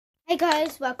Hey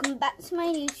guys, welcome back to my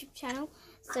YouTube channel.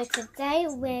 So today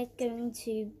we're going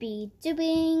to be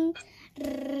doing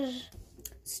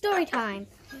story time.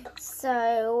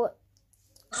 So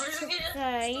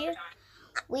today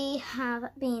we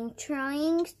have been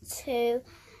trying to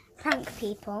prank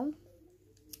people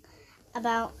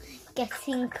about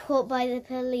getting caught by the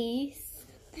police,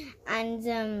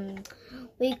 and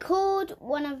we called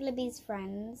one of Libby's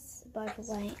friends. By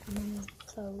the way, I'm on the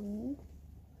phone.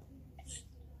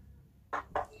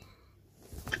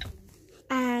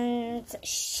 And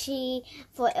she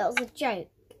thought it was a joke,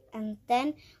 and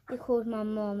then we called my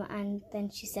mum, and then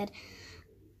she said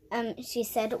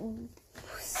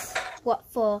what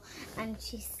for? And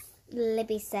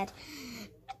Libby said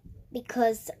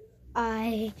because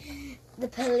the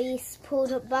police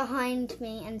pulled up behind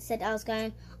me and said I was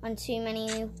going on too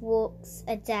many walks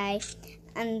a day,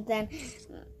 and then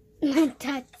my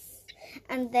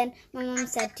mum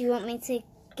said, do you want me to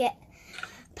get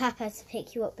Papa to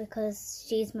pick you up because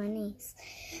she's my niece?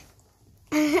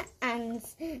 and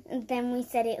then we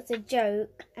said it's a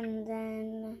joke, and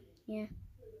then yeah,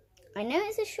 I know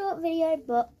it's a short video,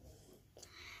 but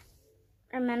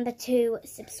remember to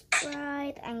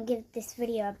subscribe and give this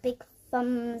video a big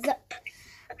thumbs up,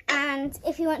 and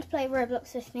if you want to play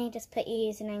Roblox with me, just put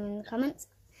your username in the comments.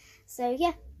 So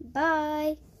yeah,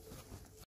 bye.